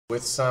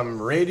With some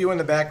radio in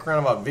the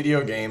background about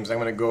video games, I'm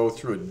going to go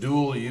through a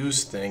dual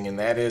use thing, and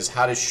that is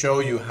how to show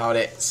you how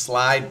to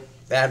add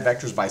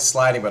vectors by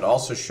sliding, but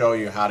also show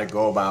you how to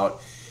go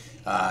about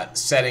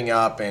setting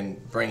up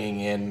and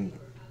bringing in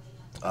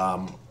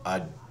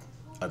a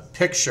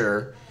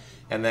picture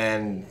and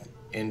then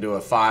into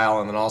a file,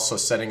 and then also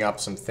setting up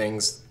some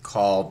things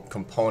called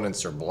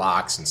components or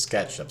blocks in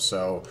SketchUp.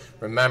 So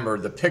remember,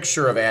 the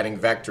picture of adding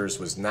vectors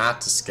was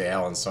not to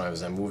scale, and so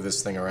as I move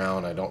this thing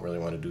around, I don't really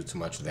want to do too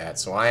much of that.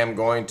 So I am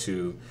going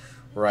to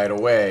right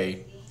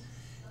away,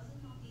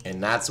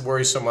 and not to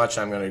worry so much,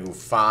 I'm going to do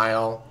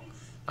File,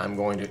 I'm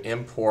going to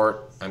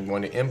import an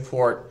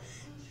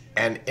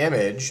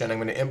image, and I'm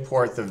going to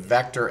import the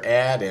vector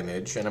add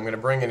image, and I'm going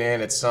to bring it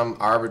in at some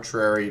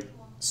arbitrary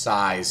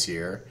size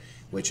here,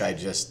 which I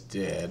just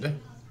did.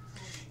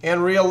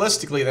 And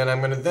realistically then I'm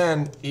going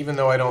to even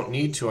though I don't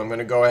need to, I'm going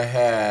to go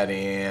ahead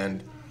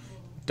and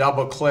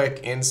double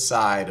click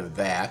inside of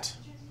that,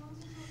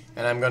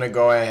 and I'm going to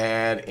go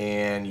ahead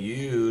and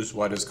use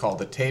what is called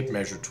the tape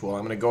measure tool.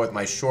 I'm going to go with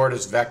my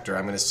shortest vector.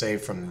 I'm going to say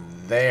from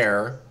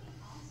there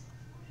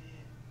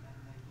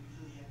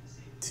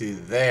to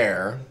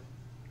there.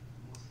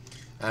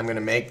 I'm going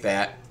to make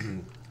that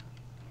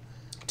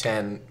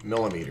 10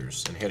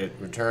 millimeters and hit it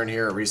return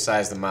here,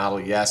 resize the model,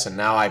 yes, and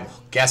now I'm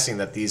guessing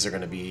that these are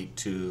going to be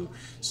to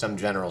some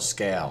general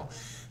scale.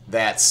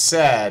 That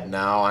said,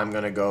 now I'm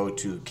going to go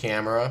to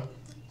Camera,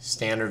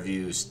 Standard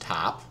Views,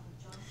 Top,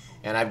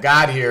 and I've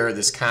got here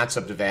this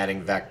concept of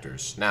adding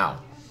vectors.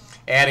 Now,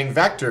 adding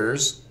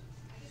vectors,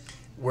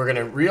 we're going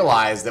to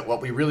realize that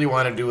what we really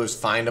want to do is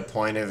find a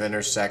point of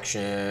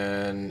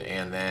intersection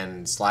and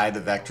then slide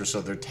the vector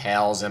so their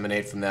tails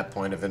emanate from that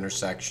point of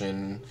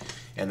intersection,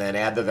 and then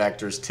add the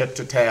vectors tip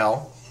to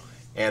tail,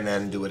 and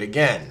then do it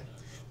again.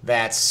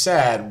 That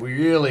said,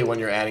 really when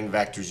you're adding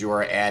vectors, you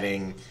are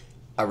adding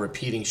a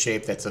repeating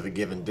shape that's of a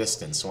given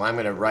distance. So I'm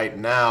going to right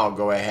now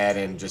go ahead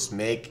and just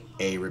make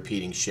a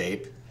repeating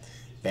shape.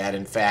 That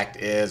in fact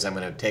is, I'm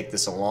going to take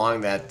this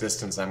along that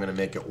distance, I'm going to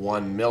make it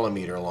 1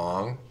 millimeter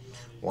long.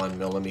 1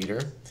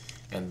 millimeter,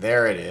 and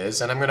there it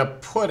is. And I'm going to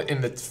put in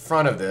the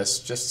front of this,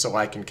 just so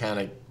I can kind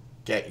of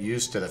get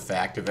used to the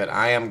fact of it,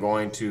 I am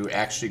going to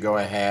actually go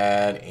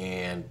ahead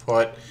and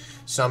put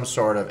some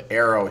sort of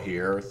arrow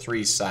here,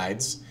 3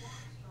 sides,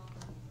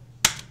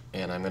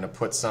 and I'm going to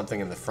put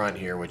something in the front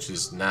here which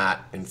is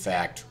not in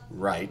fact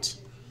right.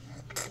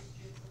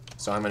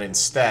 So I'm going to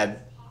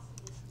instead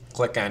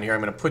click on here, I'm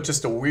going to put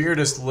just the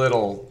weirdest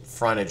little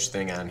frontage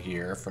thing on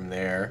here. From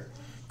there,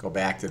 go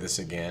back to this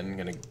again, I'm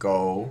going to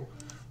go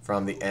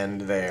from the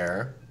end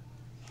there,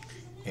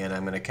 and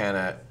I'm going to kind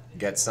of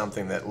get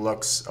something that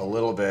looks a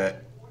little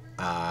bit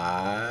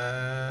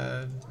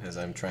odd as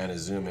I'm trying to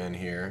zoom in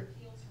here,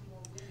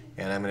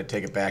 and I'm going to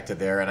take it back to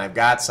there, and I've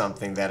got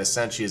something that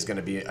essentially is going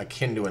to be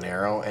akin to an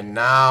arrow. And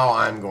now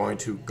I'm going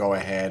to go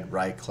ahead,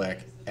 right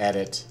click,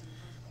 edit,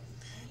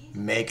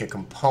 make a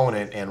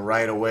component, and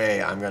right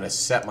away I'm going to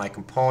set my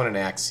component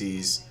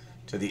axes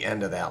to the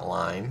end of that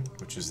line,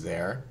 which is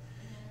there,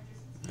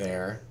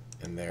 there,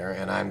 and there,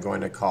 and I'm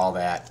going to call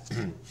that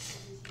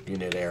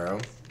unit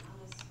arrow.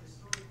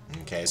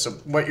 Okay, so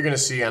what you're going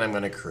to see, and I'm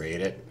going to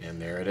create it,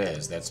 and there it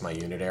is. That's my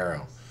unit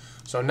arrow.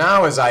 So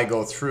now as I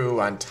go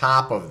through on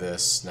top of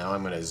this, now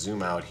I'm going to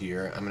zoom out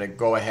here, I'm going to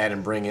go ahead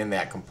and bring in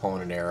that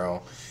component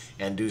arrow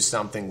and do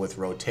something with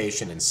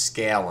rotation and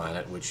scale on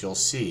it, which you'll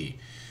see.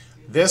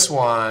 This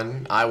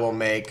one I will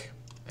make,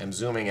 I'm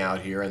zooming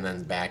out here and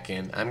then back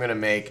in, I'm going to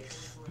make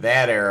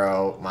that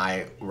arrow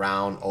my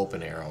round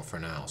open arrow for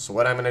now. So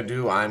what I'm going to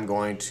do, I'm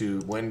going to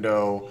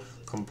window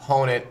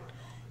component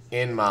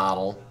in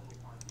model,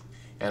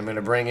 and I'm going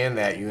to bring in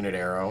that unit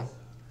arrow.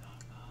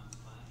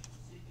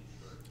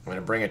 I'm going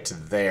to bring it to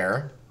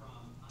there,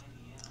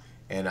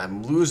 and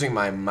I'm losing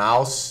my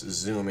mouse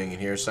zooming in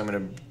here, so I'm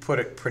going to put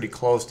it pretty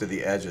close to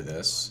the edge of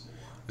this,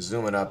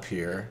 zoom it up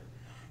here.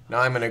 Now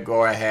I'm going to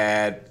go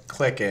ahead,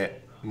 click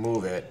it,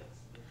 move it,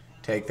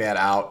 take that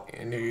out,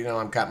 and you know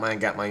I've got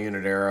my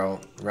unit arrow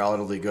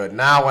relatively good.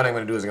 Now what I'm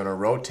going to do is I'm going to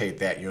rotate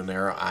that unit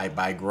arrow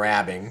by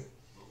grabbing,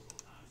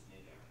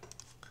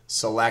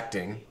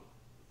 selecting,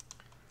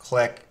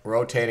 click,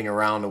 rotating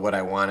around to what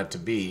I want it to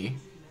be.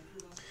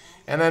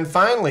 And then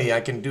finally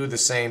I can do the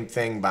same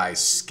thing by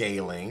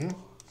scaling.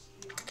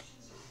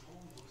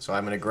 So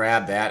I'm going to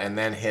grab that and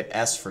then hit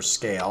S for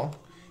scale.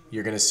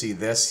 You're going to see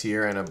this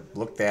here, and I've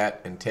looked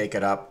at and take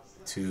it up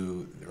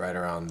to right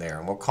around there,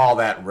 and we'll call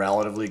that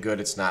relatively good.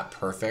 It's not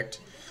perfect.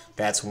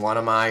 That's one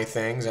of my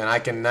things, and I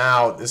can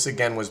now, this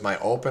again was my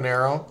open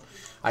arrow,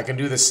 I can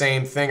do the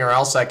same thing, or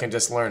else I can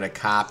just learn to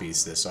copy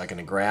this. So I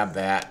can grab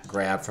that,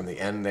 grab from the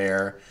end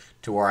there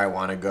to where I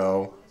want to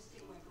go,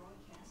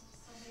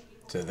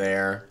 to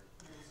there.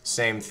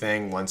 Same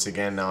thing once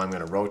again. Now I'm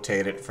going to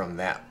rotate it from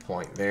that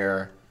point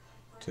there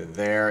to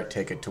there,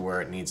 take it to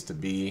where it needs to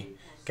be.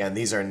 Again,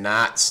 these are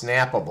not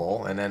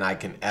snappable, and then I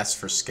can S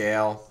for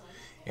scale,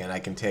 and I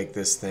can take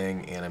this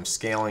thing and I'm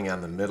scaling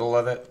on the middle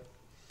of it.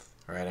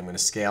 Alright, I'm going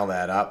to scale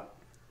that up.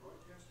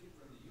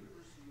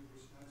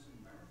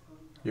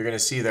 you're going to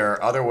see there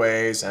are other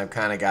ways. I've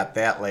kind of got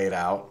that laid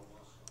out.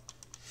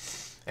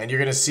 And you're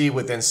going to see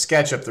within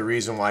SketchUp the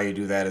reason why you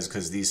do that is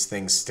because these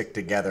things stick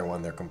together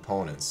when they're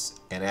components.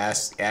 And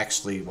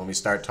actually, when we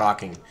start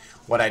talking,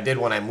 what I did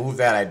when I moved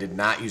that, I did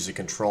not use a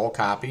control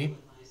copy.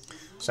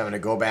 So I'm going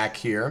to go back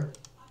here,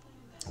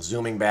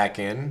 zooming back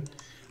in.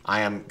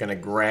 I am going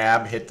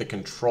to hit the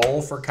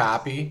control for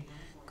copy,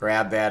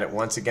 grab that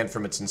once again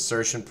from its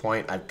insertion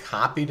point. I've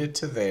copied it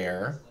to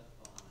there,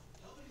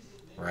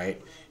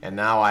 right? And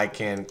now I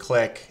can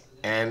click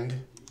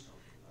end,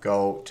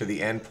 go to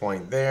the end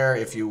point there,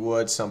 if you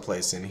would,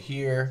 someplace in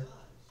here,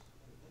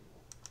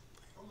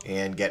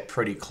 and get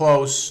pretty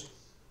close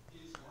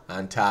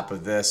on top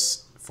of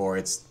this for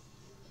its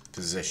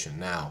position.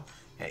 Now,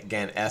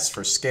 again, S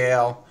for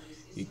scale.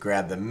 You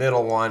grab the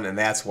middle one, and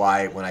that's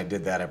why when I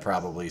did that, I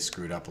probably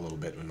screwed up a little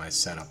bit with my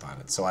setup on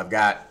it. So I've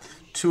got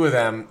two of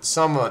them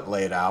somewhat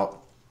laid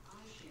out.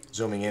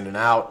 Zooming in and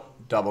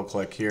out, double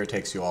click here,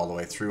 takes you all the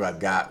way through.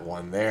 I've got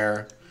one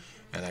there,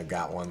 and I've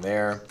got one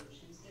there.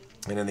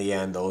 And in the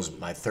end,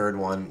 my third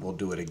one, we'll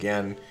do it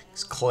again.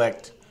 It's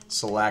clicked,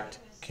 select,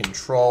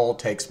 control,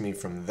 takes me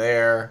from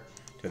there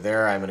to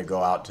there. I'm going to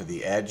go out to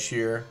the edge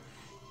here.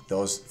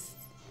 Those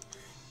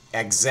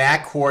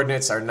exact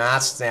coordinates are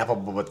not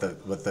snappable,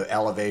 but the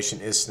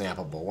elevation is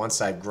snappable. Once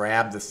I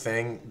grab the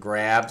thing,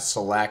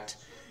 select,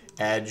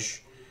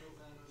 edge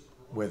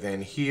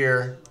within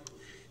here,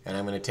 and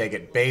I'm going to take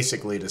it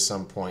basically to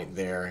some point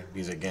there.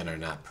 These again are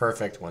not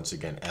perfect. Once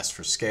again, S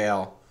for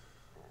scale.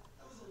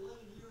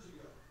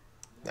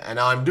 And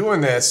now I'm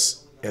doing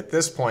this at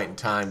this point in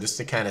time just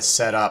to kind of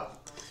set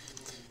up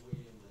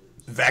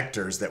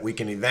vectors that we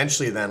can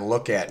eventually then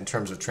look at in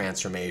terms of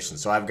transformation.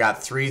 So I've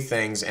got three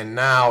things, and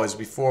now as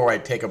before I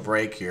take a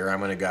break here,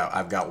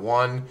 I've got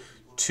 1,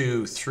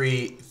 2,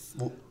 3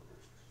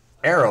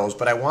 arrows,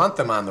 but I want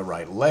them on the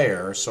right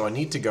layer, so I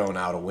need to go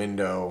now to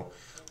Window,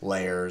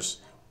 Layers,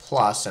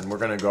 Plus, and we're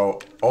going to go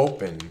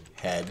Open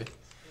Head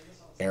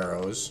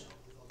Arrows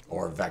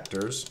or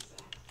Vectors.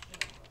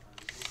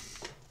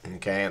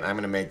 Okay, and I'm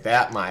going to make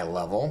that my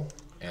level,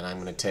 and I'm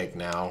going to take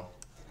now,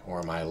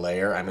 or my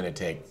layer, I'm going to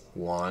take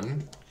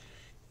 1,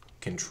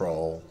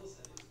 Control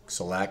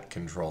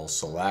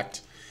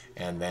Select,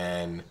 and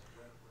then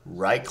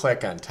right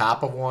click on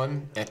top of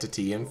one,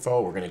 Entity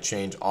Info. We're going to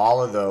change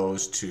all of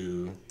those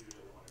to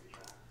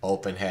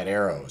Open Head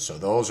Arrows. So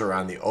those are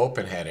on the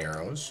Open Head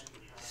Arrows.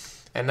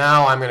 And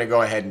now I'm going to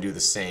go ahead and do the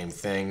same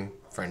thing.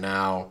 For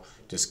now,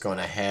 just going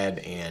ahead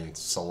and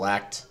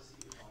select,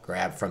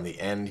 grab from the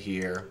end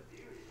here,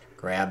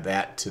 grab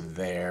that to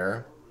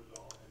there.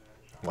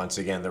 Once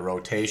again, the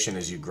rotation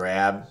is you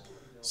grab,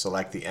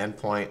 select the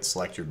endpoint,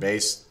 select your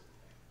base.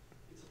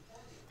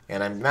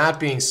 And I'm not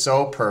being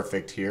so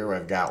perfect here where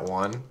I've got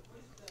one.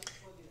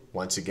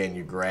 Once again,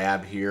 you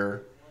grab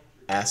here,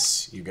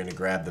 S, you're going to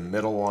grab the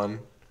middle one,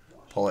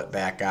 pull it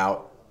back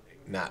out.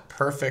 Not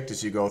perfect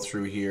as you go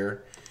through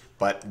here,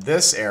 but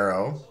this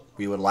arrow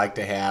we would like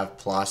to have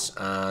plus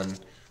on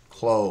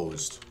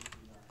closed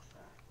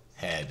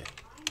head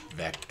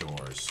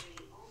vectors.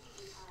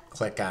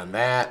 Click on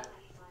that.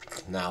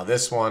 Now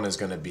this one is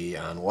going to be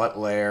on what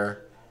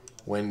layer?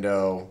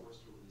 Window,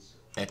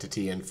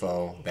 Entity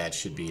Info. That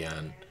should be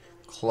on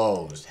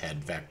closed head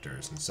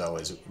vectors. And so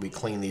as we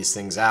clean these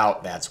things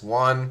out, that's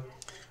one.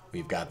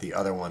 We've got the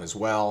other one as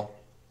well.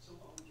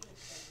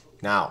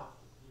 Now,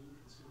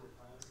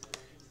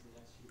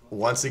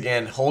 once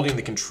again, holding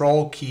the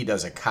Control key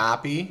does a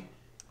copy,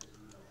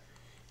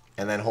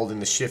 and then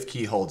holding the Shift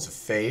key holds a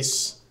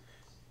face.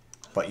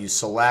 But you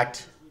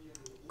select,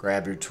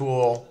 grab your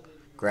tool,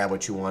 grab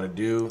what you want to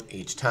do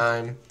each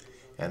time,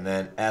 and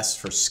then S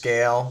for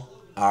scale,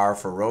 R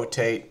for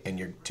rotate, and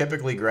you're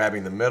typically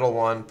grabbing the middle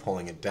one,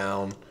 pulling it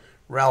down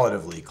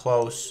relatively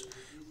close.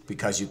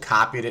 Because you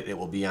copied it, it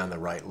will be on the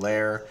right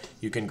layer.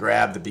 You can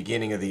grab the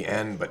beginning of the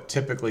end, but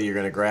typically you're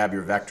going to grab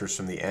your vectors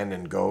from the end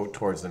and go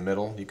towards the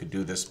middle. You could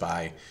do this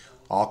by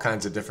all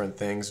kinds of different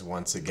things.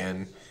 Once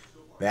again,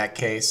 that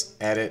case,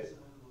 edit,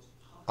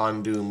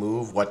 undo,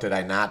 move. What did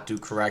I not do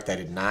correct? I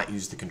did not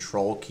use the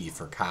Control key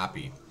for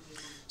copy.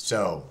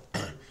 So,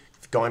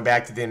 going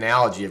back to the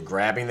analogy of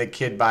grabbing the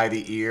kid by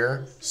the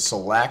ear,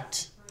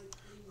 select,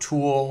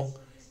 tool,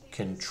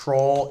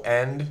 Control,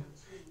 end,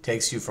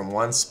 takes you from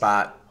one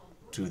spot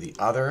to the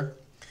other,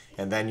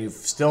 and then you've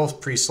still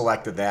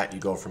pre-selected that. You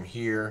go from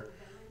here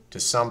to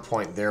some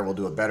point there. We'll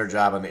do a better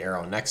job on the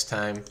arrow next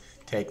time.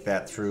 Take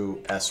that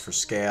through, S for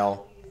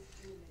scale,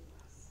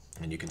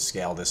 and you can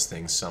scale this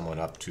thing somewhat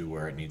up to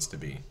where it needs to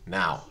be.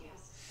 Now,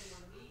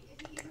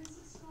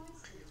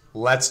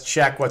 let's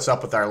check what's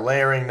up with our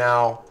layering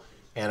now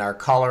and our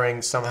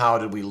coloring. Somehow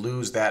did we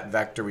lose that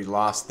vector? We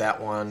lost that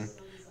one.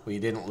 We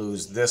didn't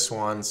lose this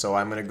one, so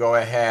I'm going to go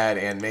ahead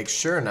and make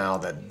sure now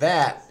that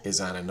that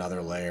is on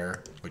another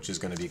layer, which is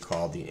going to be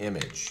called the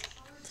image.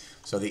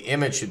 So the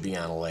image should be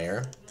on a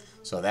layer.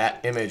 So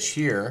that image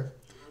here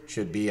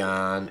should be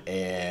on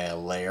a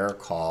layer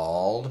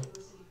called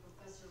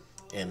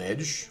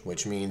image,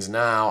 which means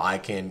now I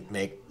can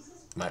make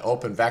my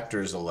open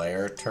vectors a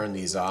layer, turn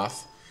these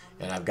off,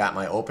 and I've got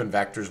my open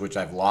vectors, which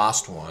I've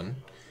lost one,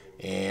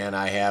 and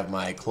I have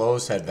my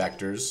closed head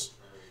vectors,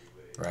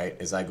 right,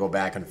 as I go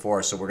back and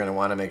forth. So we're going to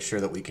want to make sure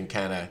that we can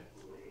kind of,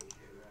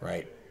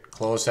 right,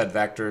 closed head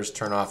vectors,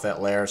 turn off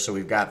that layer. So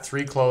we've got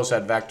 3 closed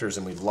head vectors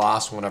and we've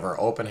lost one of our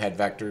open head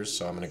vectors.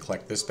 So I'm going to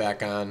click this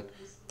back on,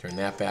 turn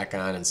that back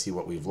on, and see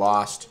what we've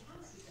lost.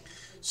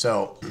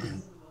 So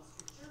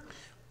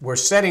we're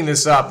setting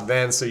this up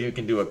then so you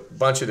can do a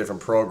bunch of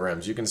different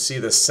programs. You can see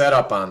the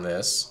setup on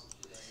this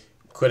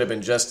could have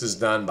been just as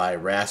done by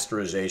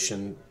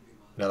rasterization.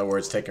 In other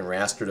words, taking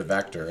raster to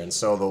vector. And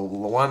so the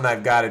one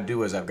I've got to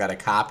do is I've got to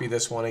copy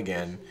this one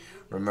again.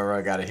 Remember,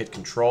 I've got to hit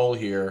control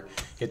here,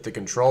 hit the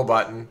control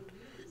button,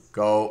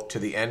 go to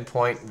the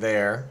endpoint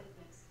there.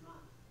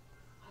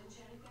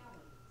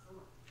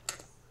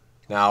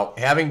 Now,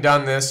 having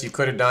done this, you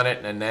could have done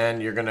it, and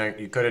then you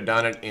could have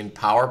done it in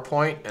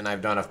PowerPoint, and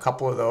I've done a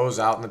couple of those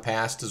out in the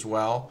past as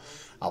well.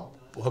 I'll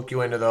hook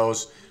you into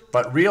those.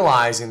 But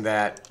realizing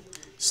that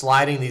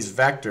sliding these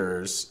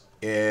vectors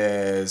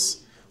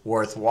is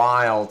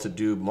worthwhile to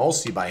do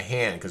mostly by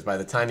hand, because by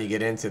the time you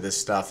get into this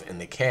stuff in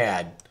the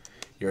CAD,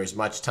 you're as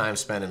much time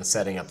spent in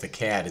setting up the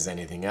CAD as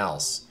anything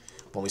else.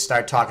 When we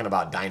start talking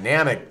about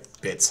dynamic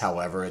bits,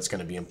 however, it's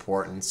going to be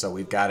important. So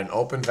we've got an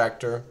open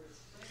vector,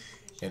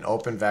 an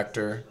open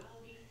vector,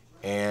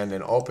 and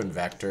an open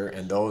vector,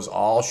 and those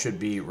all should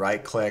be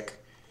right-click,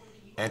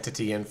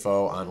 entity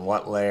info on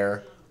what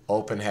layer,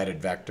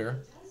 open-headed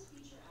vector.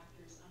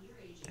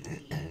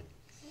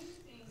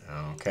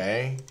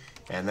 Okay,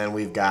 and then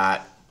we've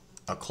got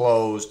a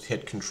closed,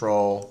 hit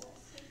control,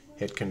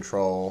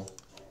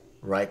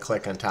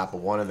 right-click on top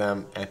of one of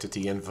them,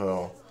 entity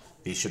info.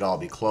 These should all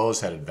be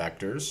closed-headed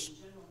vectors,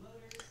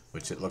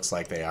 which it looks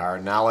like they are.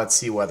 Now let's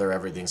see whether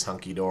everything's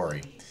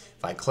hunky-dory.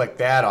 If I click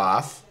that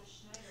off,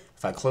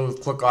 if I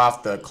click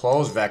off the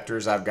closed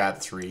vectors, I've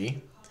got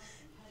 3,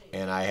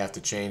 and I have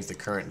to change the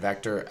current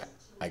vector.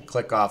 I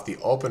click off the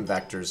open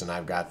vectors, and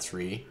I've got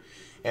 3.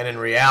 And in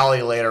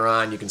reality, later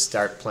on, you can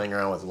start playing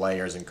around with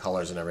layers and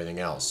colors and everything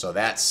else. So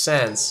that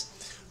sense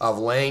of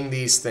laying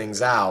these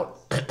things out,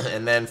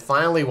 and then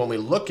finally, when we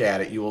look at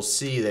it, you will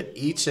see that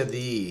each of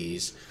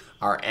these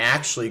are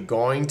actually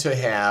going to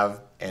have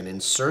an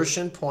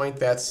insertion point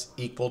that's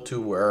equal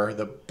to where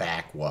the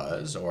back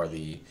was, or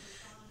the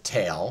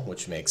tail,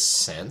 which makes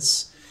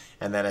sense,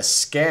 and then a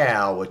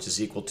scale, which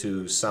is equal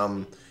to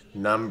some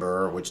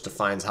number, which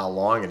defines how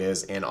long it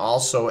is, and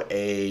also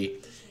an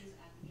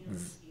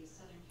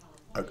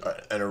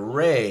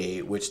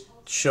array, which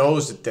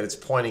shows that it's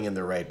pointing in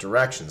the right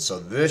direction. So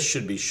this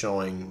should be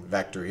showing,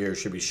 vector here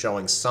should be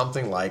showing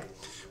something like,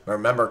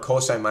 remember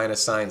cosine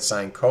minus sine,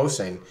 sine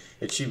cosine,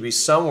 it should be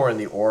somewhere in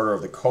the order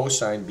of the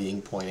cosine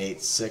being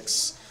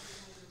 0.866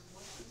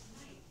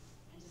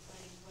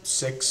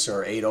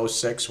 or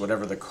 806,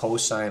 whatever the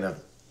cosine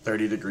of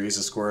 30 degrees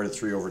is square root of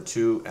 3 over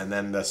 2, and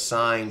then the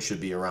sine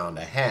should be around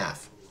a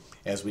half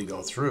as we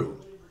go through.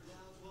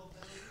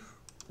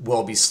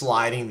 We'll be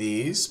sliding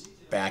these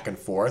back and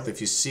forth. If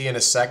you see in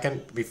a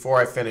second, before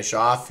I finish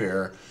off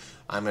here,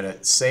 I'm going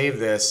to save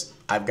this.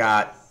 I'm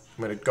going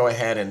to go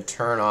ahead and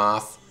turn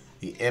off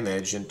the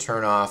image and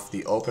turn off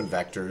the open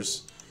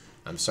vectors.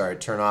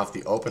 Turn off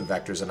the open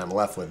vectors, and I'm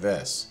left with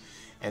this.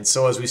 And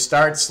so as we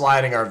start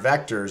sliding our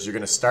vectors, you're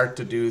going to start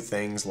to do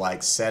things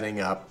like setting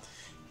up,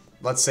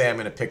 let's say I'm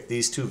going to pick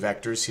these 2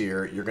 vectors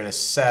here. You're going to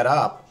set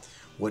up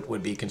what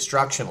would be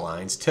construction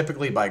lines,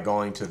 typically by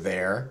going to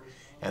there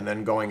and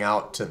then going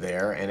out to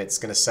there, and it's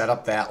going to set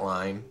up that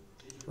line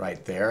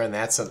right there, and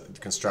that's a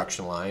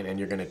construction line. And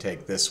you're going to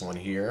take this one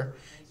here.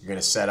 You're going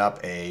to set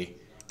up a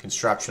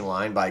construction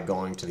line by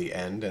going to the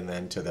end and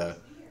then to the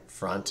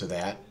front to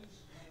that,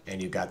 and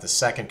you've got the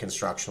second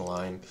construction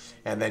line,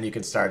 and then you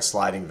can start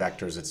sliding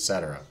vectors,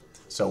 etc.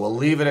 So we'll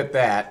leave it at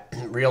that,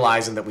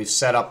 realizing that we've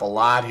set up a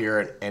lot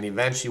here, and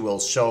eventually we'll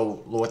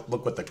show, look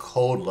what the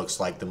code looks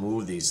like to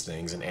move these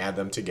things and add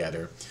them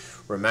together.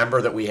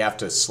 Remember that we have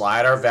to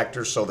slide our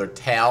vectors so their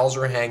tails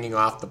are hanging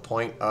off the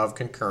point of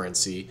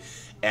concurrency,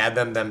 add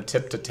them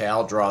tip to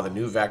tail, draw the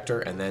new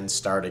vector, and then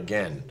start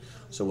again.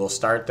 So we'll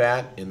start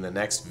that in the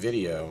next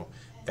video.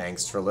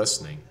 Thanks for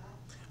listening.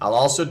 I'll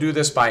also do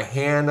this by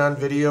hand on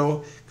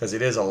video because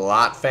it is a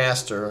lot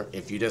faster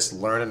if you just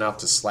learn enough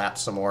to slap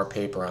some more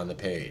paper on the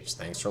page.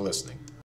 Thanks for listening.